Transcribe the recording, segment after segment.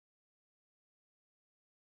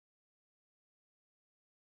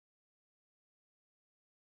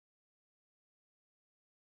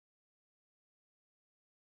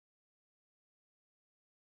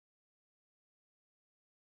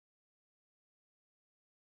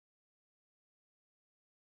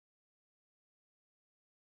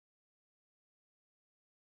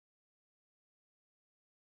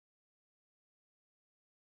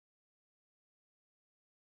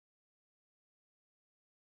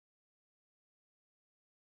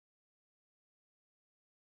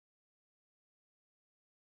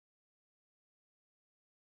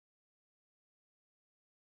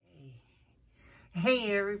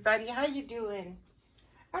Hey everybody, how you doing?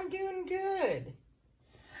 I'm doing good.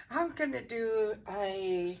 I'm gonna do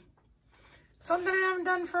something I haven't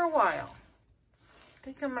done for a while. I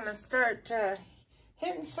think I'm gonna start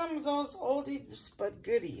hitting some of those oldies but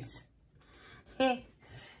goodies.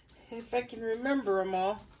 If I can remember them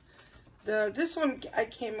all. This one I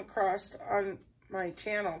came across on my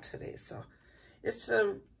channel today, so it's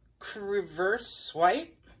a reverse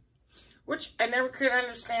swipe, which I never could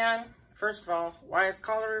understand. First of all, why it's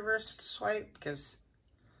called a reverse swipe, because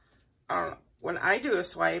when I do a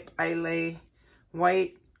swipe, I lay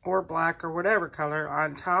white or black or whatever color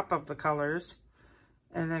on top of the colors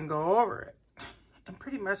and then go over it. And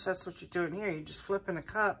pretty much that's what you're doing here. You're just flipping a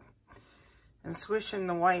cup and swishing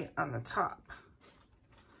the white on the top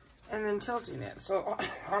and then tilting it. So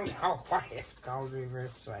I don't know why it's called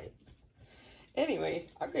reverse swipe. Anyway,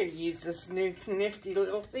 I'm going to use this new nifty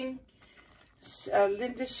little thing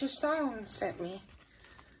Linda Chasson sent me.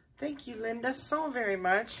 Thank you, Linda, so very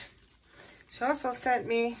much. She also sent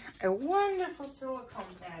me a wonderful silicone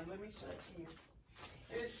pad. Let me show it to you.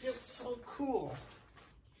 It feels so cool.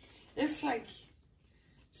 It's like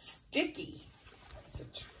sticky. It's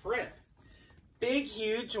a trip. Big,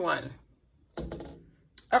 huge one.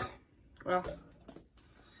 Oh, well.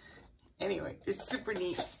 Anyway, it's super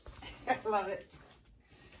neat. I love it.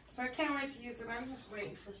 So I can't wait to use it. I'm just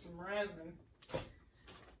waiting for some resin.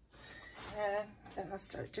 And then I'll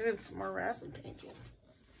start doing some more resin paintings.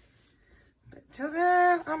 But till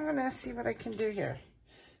then, I'm going to see what I can do here.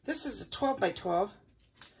 This is a 12 by 12.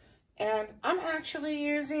 And I'm actually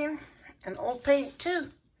using an old paint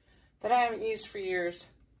too that I haven't used for years.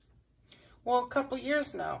 Well, a couple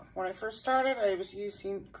years now. When I first started, I was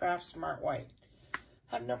using Craft Smart White.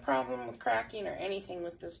 I have no problem with cracking or anything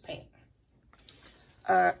with this paint.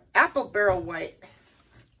 Apple Barrel White,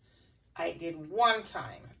 I did one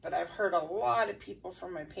time, but I've heard a lot of people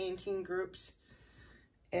from my painting groups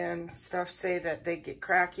and stuff say that they get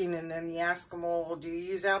cracking, and then you ask them, well, do you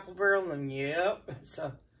use Apple Barrel? And yep.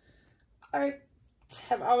 So I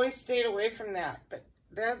have always stayed away from that, but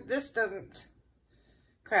this doesn't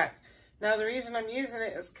crack. Now the reason I'm using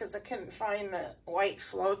it is because I couldn't find the white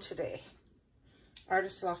flow today.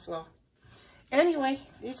 Artist Law Flow. Anyway,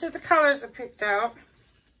 these are the colors I picked out.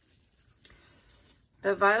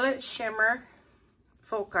 The Violet Shimmer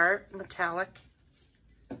Folk Art Metallic.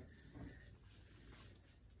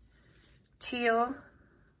 Teal.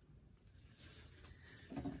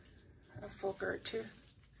 That's Folk Art too.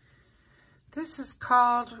 This is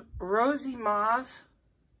called Rosy Mauve.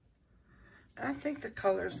 I think the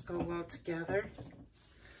colors go well together.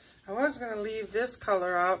 I was going to leave this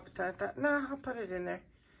color out, but I thought, no, I'll put it in there.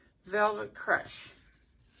 Velvet Crush.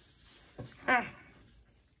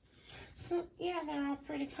 So, yeah, they're all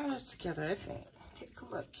pretty colors together, I think. Take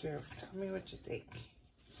a look here. Tell me what you think.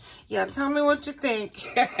 Yeah, tell me what you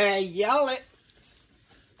think. Yell it.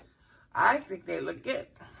 I think they look good.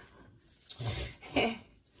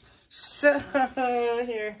 So,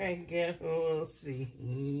 here I go. We'll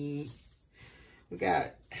see. We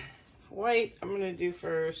got white I'm going to do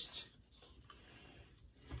first.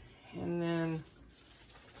 And then,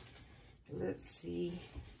 let's see.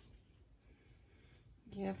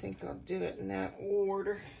 Yeah, I think I'll do it in that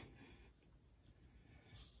order.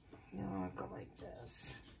 No, I'll go like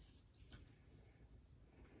this.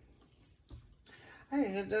 I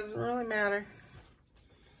think it doesn't really matter.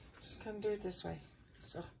 Just gonna do it this way.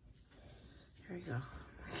 So, here we go.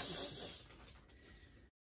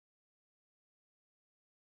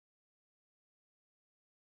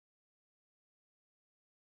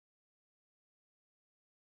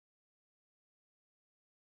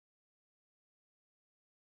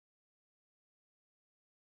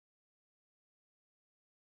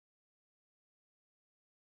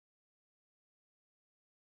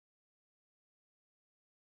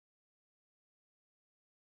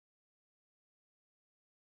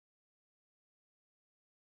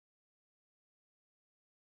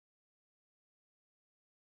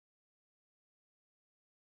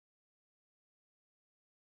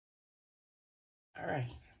 All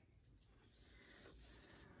right.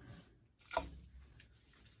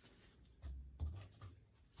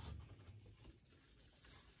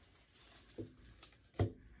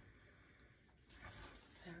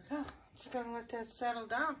 There we go. I'm just gonna let that settle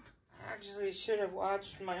down. I actually should have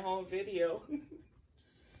watched my whole video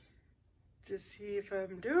to see if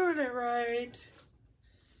I'm doing it right.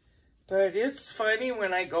 But it's funny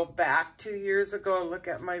when I go back 2 years ago and look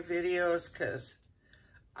at my videos, because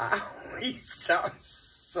I always sound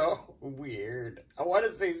so weird. I want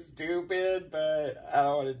to say stupid, but I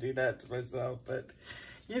don't want to do that to myself. But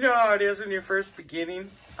you know how it is when you're first beginning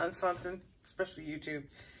on something. especially YouTube.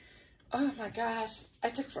 Oh my gosh, I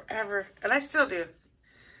took forever, and I still do.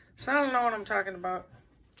 So I don't know what I'm talking about.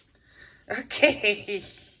 Okay.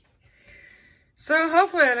 So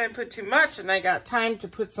hopefully I didn't put too much, and I got time to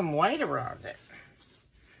put some white around it.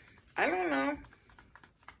 I don't know.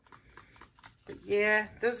 But yeah,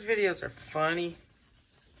 those videos are funny.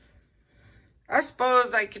 I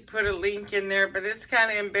suppose I could put a link in there, but it's kind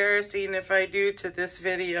of embarrassing if I do to this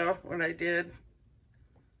video, what I did.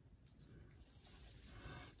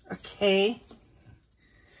 Okay.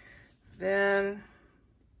 Then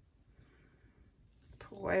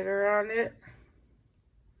put white around it.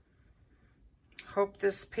 Hope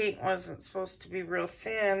this paint wasn't supposed to be real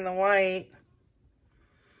thin, the white.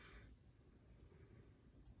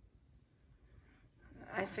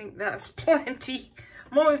 I think that's plenty.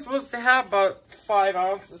 I'm only supposed to have about 5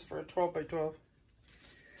 ounces for a 12 by 12.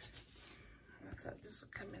 I thought this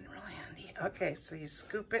would come in real handy. Okay, so you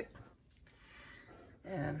scoop it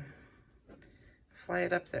and fly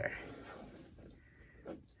it up there.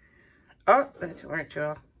 Oh, that didn't work too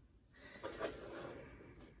well.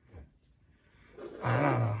 I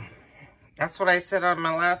don't know. That's what I said on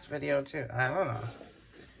my last video too. I don't know.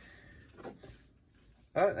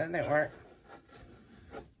 Oh, that didn't work.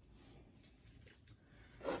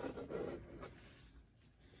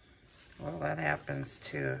 Well, that happens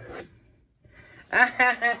too.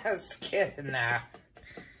 I was kidding now.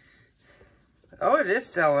 Oh, it is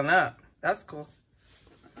selling up. That's cool.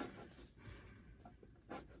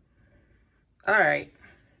 All right.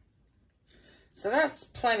 So that's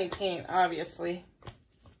plenty paint, obviously.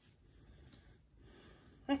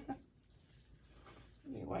 Let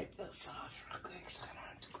me wipe this off real quick so I don't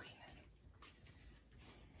have to clean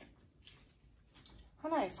it. Oh,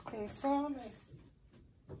 nice. Clean, so nice.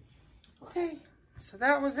 Okay, so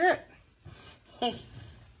that was it.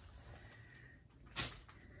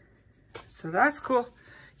 So that's cool.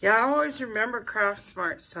 Yeah, I always remember Craft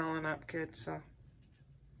Smart selling up good, so.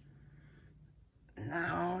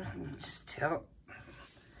 Now, just tilt.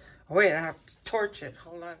 Oh, wait, I have to torch it.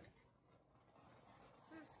 Hold on.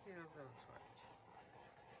 Let's get a little torch.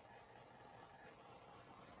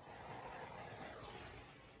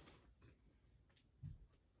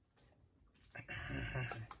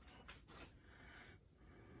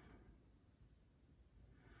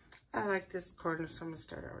 I like this corner, so I'm going to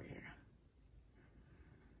start over here.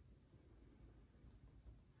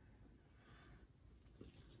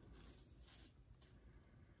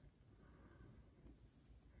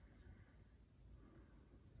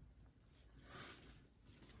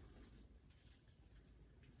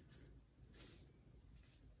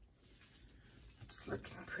 It's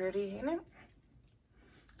looking pretty, ain't it?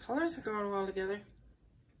 Colors are going well together.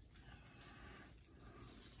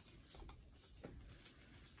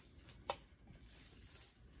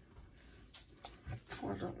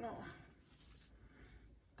 I don't know.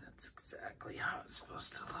 That's exactly how it's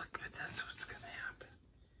supposed to look, but that's what's going to happen.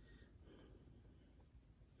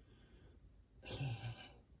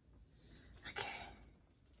 Okay.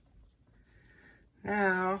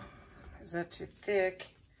 Now, is that too thick?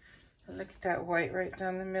 Look at that white right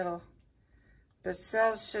down the middle. But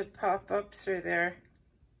cells should pop up through there.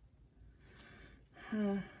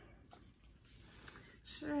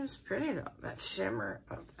 Sure is pretty though, that shimmer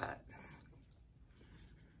of that.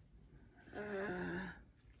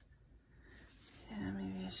 Yeah,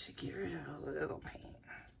 maybe I should get rid of a little paint.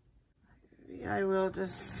 Maybe I will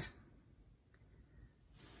just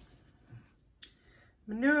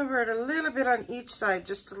maneuver it a little bit on each side,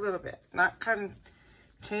 just a little bit. Not kind of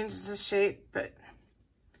change the shape, but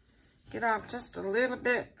get off just a little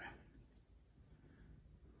bit.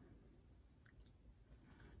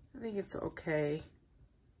 I think it's okay.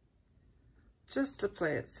 Just to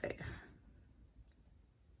play it safe.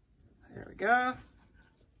 There we go.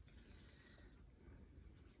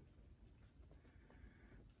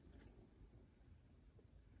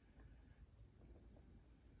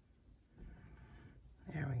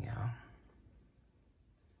 There we go.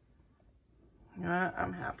 You know what?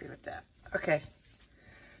 I'm happy with that. Okay.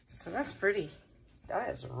 So that's pretty. That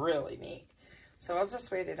is really neat. So I'll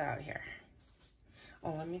just wait it out here.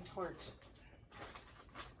 Oh, let me torch it.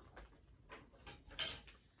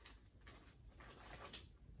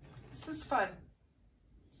 This is fun.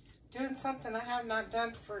 Doing something I have not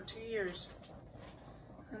done for 2 years.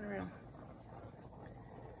 Unreal.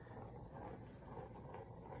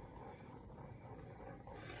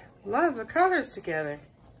 Love the colors together.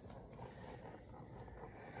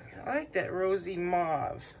 I like that rosy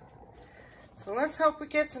mauve. So let's hope we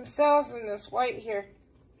get some cells in this white here.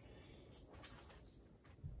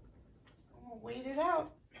 I'm gonna wait it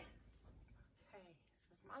out. Okay,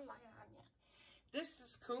 this is my light on yet.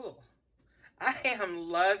 cool. I am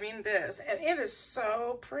loving this, and it is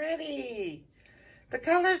so pretty. The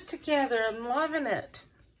colors together, I'm loving it.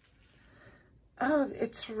 Oh,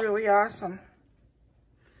 it's really awesome.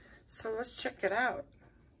 So let's check it out.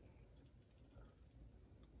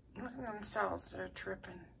 Look at them cells, they're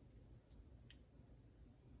tripping.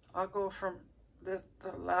 I'll go from the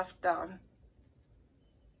left down.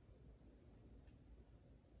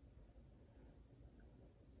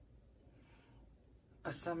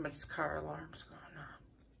 Somebody's car alarm's going on.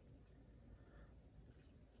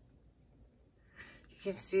 You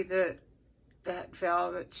can see that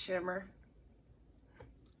velvet shimmer.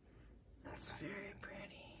 That's very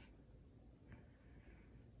pretty.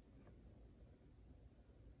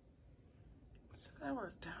 So that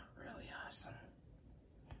worked out really awesome.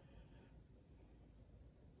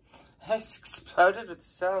 I just exploded with the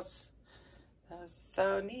cells. That was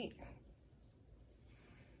so neat.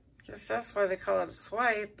 Guess that's why they call it a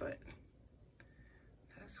swipe, but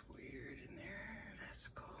that's weird in there. That's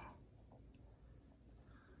cool.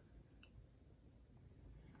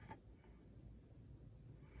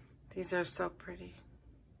 These are so pretty.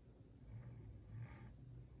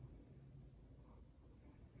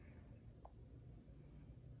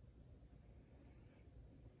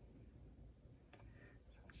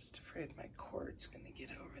 So I'm just afraid my cord's gonna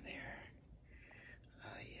get over there.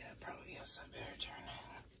 Yeah, probably yes, I better turn it.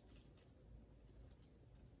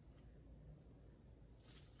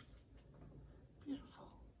 Beautiful.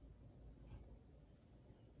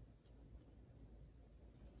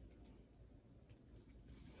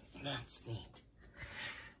 That's neat.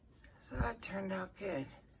 So that turned out good.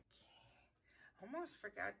 Almost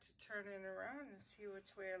forgot to turn it around and see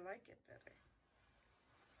which way I like it better.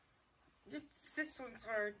 This one's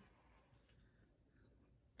hard.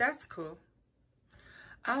 That's cool.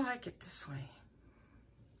 I like it this way.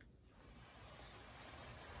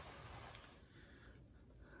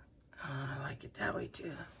 I like it that way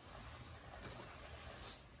too.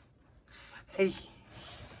 Hey,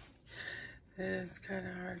 it's kind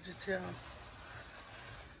of hard to tell.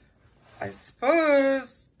 I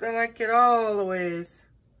suppose I like it all the ways.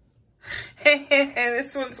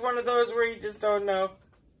 This one's one of those where you just don't know.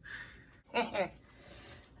 It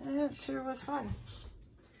sure was fun.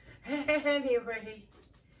 Anyway,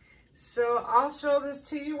 so I'll show this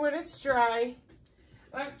to you when it's dry.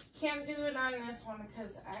 I can't do it on this one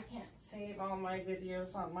because I can't save all my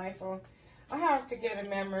videos on my phone. I have to get a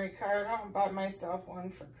memory card. I'll buy myself one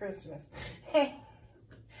for Christmas.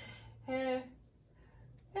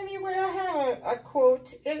 Anyway, I have a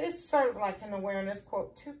quote. It is sort of like an awareness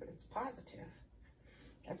quote too, but it's positive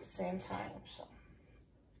at the same time. So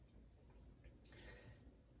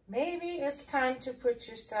maybe it's time to put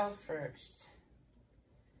yourself first.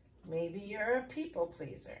 Maybe you're a people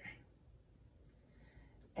pleaser.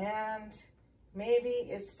 And maybe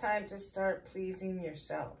it's time to start pleasing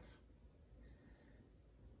yourself.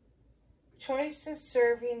 Choices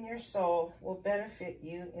serving your soul will benefit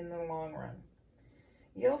you in the long run.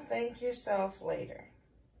 You'll thank yourself later.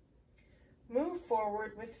 Move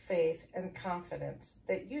forward with faith and confidence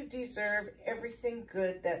that you deserve everything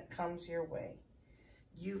good that comes your way.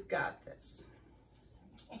 You've got this.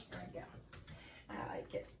 There we go. I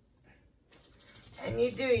like it. And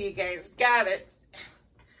you do, you guys got it.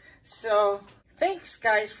 So, thanks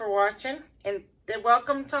guys for watching, and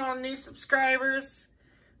welcome to all new subscribers.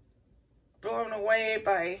 Blown away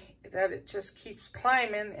by that it just keeps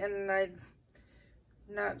climbing, and I'm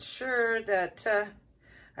not sure that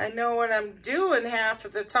I know what I'm doing half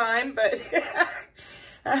of the time, but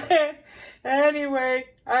anyway,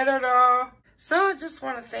 I don't know. So I just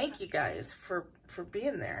want to thank you guys for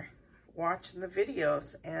being there, watching the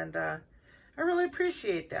videos, and I really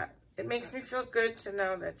appreciate that. It makes me feel good to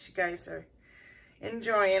know that you guys are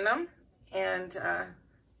enjoying them, and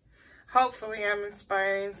hopefully I'm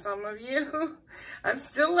inspiring some of you. I'm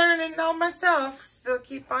still learning all myself, still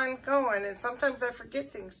keep on going, and sometimes I forget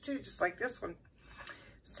things too, just like this one.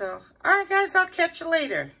 So, all right guys, I'll catch you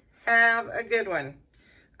later. Have a good one.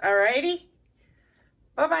 Alrighty?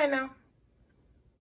 Bye-bye now.